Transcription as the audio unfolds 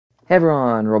Hey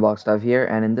everyone, Roblox Dev here,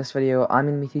 and in this video I'm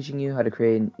going to be teaching you how to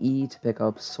create an E to pick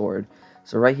up sword.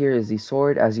 So right here is the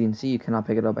sword. As you can see, you cannot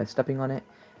pick it up by stepping on it,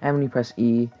 and when you press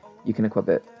E, you can equip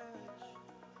it.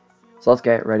 So let's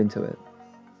get right into it.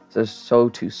 So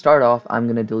to start off, I'm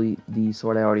going to delete the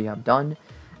sword I already have done,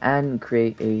 and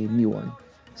create a new one.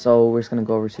 So we're just going to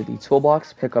go over to the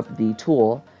toolbox, pick up the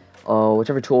tool,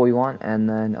 whichever tool we want, and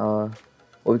then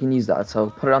we can use that. So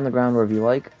put it on the ground wherever you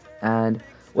like, and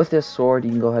with this sword,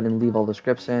 you can go ahead and leave all the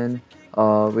scripts in.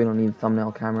 We don't need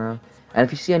thumbnail camera. And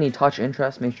if you see any touch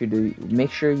interest, make sure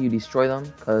you destroy them,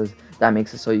 because that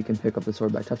makes it so you can pick up the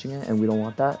sword by touching it, and we don't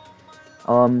want that.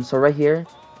 So right here,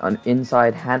 on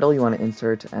inside handle, you want to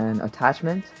insert an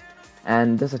attachment,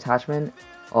 and this attachment,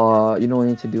 you don't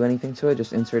need to do anything to it.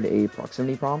 Just insert a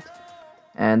proximity prompt,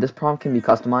 and this prompt can be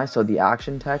customized. So the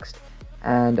action text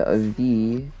and there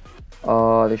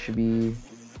should be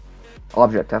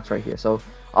object text right here. So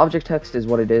object text is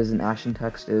what it is, and action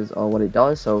text is what it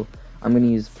does. So I'm going to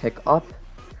use pick up,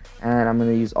 and I'm going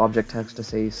to use object text to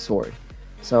say sword.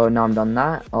 So now I'm done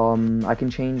that. I can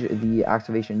change the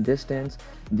activation distance,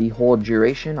 the hold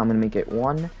duration. I'm going to make it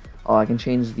 1. I can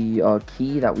change the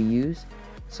key that we use,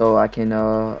 so I can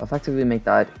effectively make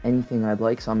that anything I'd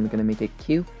like. So I'm going to make it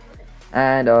Q,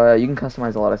 and you can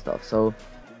customize a lot of stuff. So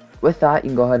with that, you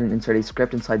can go ahead and insert a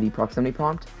script inside the proximity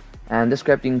prompt. And this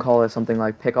script, you can call it something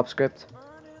like pickup script.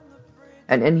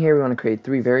 And in here, we want to create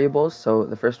 3 variables. So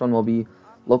the first one will be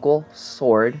local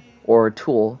sword, or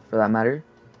tool for that matter.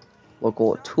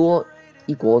 Local tool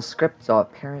equals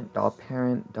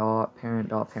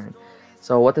script.parent.parent.parent.parent.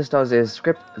 So what this does is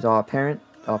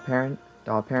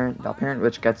script.parent.parent.parent.parent,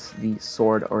 which gets the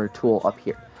sword or tool up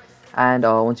here. And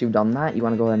once you've done that, you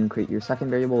want to go ahead and create your second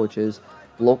variable, which is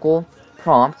local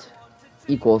prompt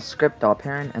equals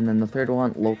script.parent, and then the third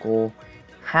one, local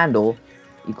handle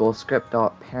equals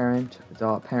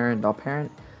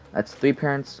script.parent.parent.parent. That's 3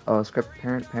 parents, script,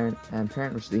 parent, parent, and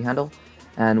parent, which is the handle.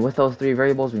 And with those 3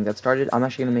 variables, we can get started. I'm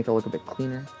actually going to make it look a bit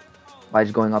cleaner by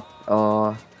just going up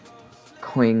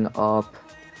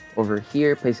over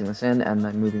here, placing this in, and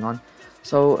then moving on.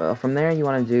 So from there, you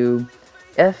want to do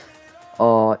if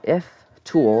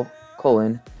tool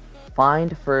colon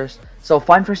find first. So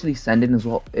find first descendant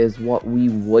is what we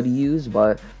would use,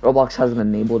 but Roblox hasn't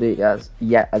enabled it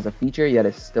yet as a feature, yet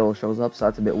it still shows up, so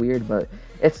that's a bit weird, but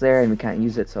it's there and we can't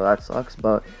use it, so that sucks.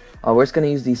 But we're just going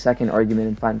to use the second argument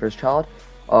in find first child.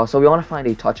 So we want to find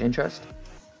a touch interest,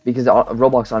 because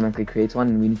Roblox automatically creates one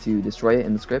and we need to destroy it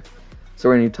in the script. So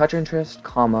we're going to do touch interest,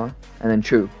 comma, and then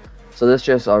true. So this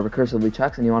just recursively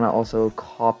checks, and you want to also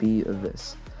copy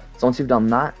this. So once you've done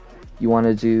that, you want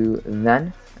to do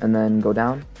then, and then go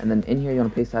down, and then in here you want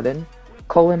to paste that in,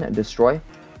 colon, destroy.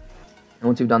 And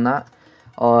once you've done that,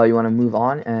 you want to move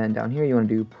on, and down here you want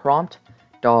to do prompt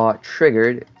dot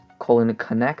triggered colon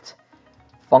connect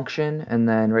function, and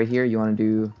then right here you want to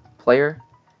do player,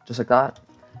 just like that.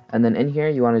 And then in here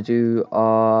you want to do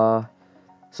so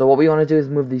what we want to do is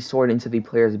move the sword into the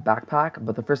player's backpack,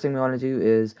 but the first thing we want to do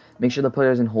is make sure the player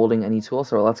isn't holding any tool.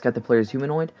 So let's get the player's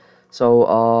humanoid.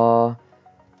 So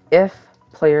if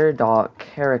player dot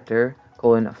character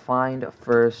colon find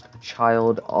first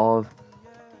child of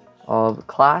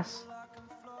class,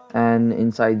 and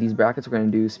inside these brackets we're going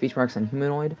to do speech marks and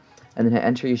humanoid, and then hit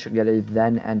enter. You should get a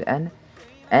then and end,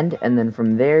 and then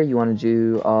from there you want to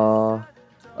do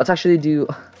let's actually do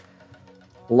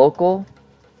local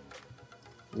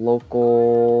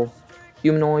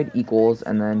humanoid equals,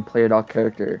 and then player dot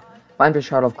character find first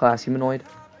child of class humanoid,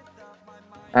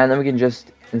 and then we can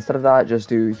just, instead of that, just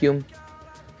do hum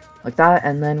like that.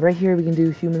 And then right here we can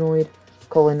do humanoid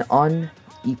colon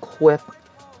unequip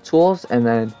tools, and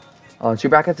then 2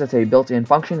 brackets, that's a built-in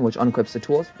function which unequips the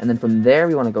tools. And then from there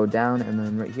we want to go down, and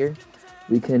then right here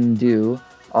we can do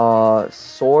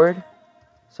sword,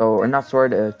 or not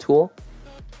sword, tool,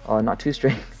 not two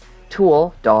string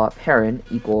tool dot parent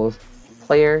equals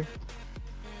player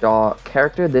dot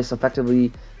character. This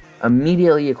effectively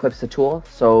immediately equips the tool.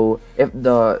 So if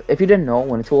you didn't know,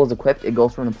 when a tool is equipped, it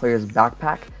goes from the player's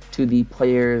backpack to the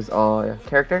player's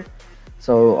character.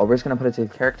 So we're just going to put it to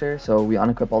the character. So we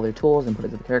unequip all their tools and put it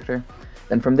to the character.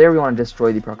 Then from there we want to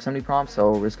destroy the proximity prompt.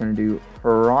 So we're just going to do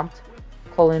prompt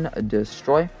colon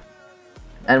destroy.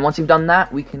 And once you've done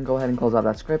that, we can go ahead and close out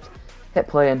that script, hit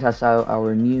play, and test out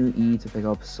our new E to pick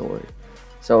up sword.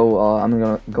 So I'm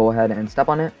going to go ahead and step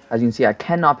on it. As you can see, I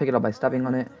cannot pick it up by stepping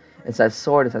on it. It says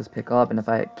sword, it says pick up, and if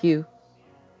I hit Q,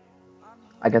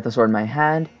 I get the sword in my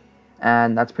hand,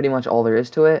 and that's pretty much all there is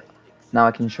to it. Now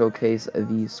I can showcase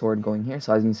the sword going here.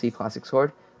 So as you can see, classic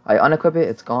sword. I unequip it,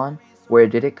 it's gone. Where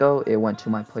did it go? It went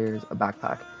to my player's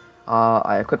backpack.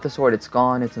 I equip the sword, it's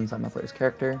gone, it's inside my player's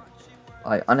character.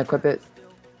 I unequip it,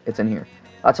 it's in here.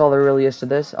 That's all there really is to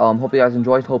this. Hope you guys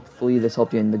enjoyed. Hopefully this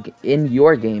helped you in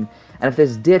your game. And if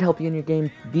this did help you in your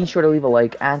game, be sure to leave a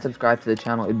like and subscribe to the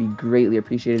channel. It'd be greatly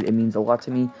appreciated. It means a lot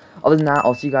to me. Other than that,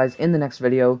 I'll see you guys in the next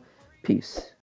video. Peace.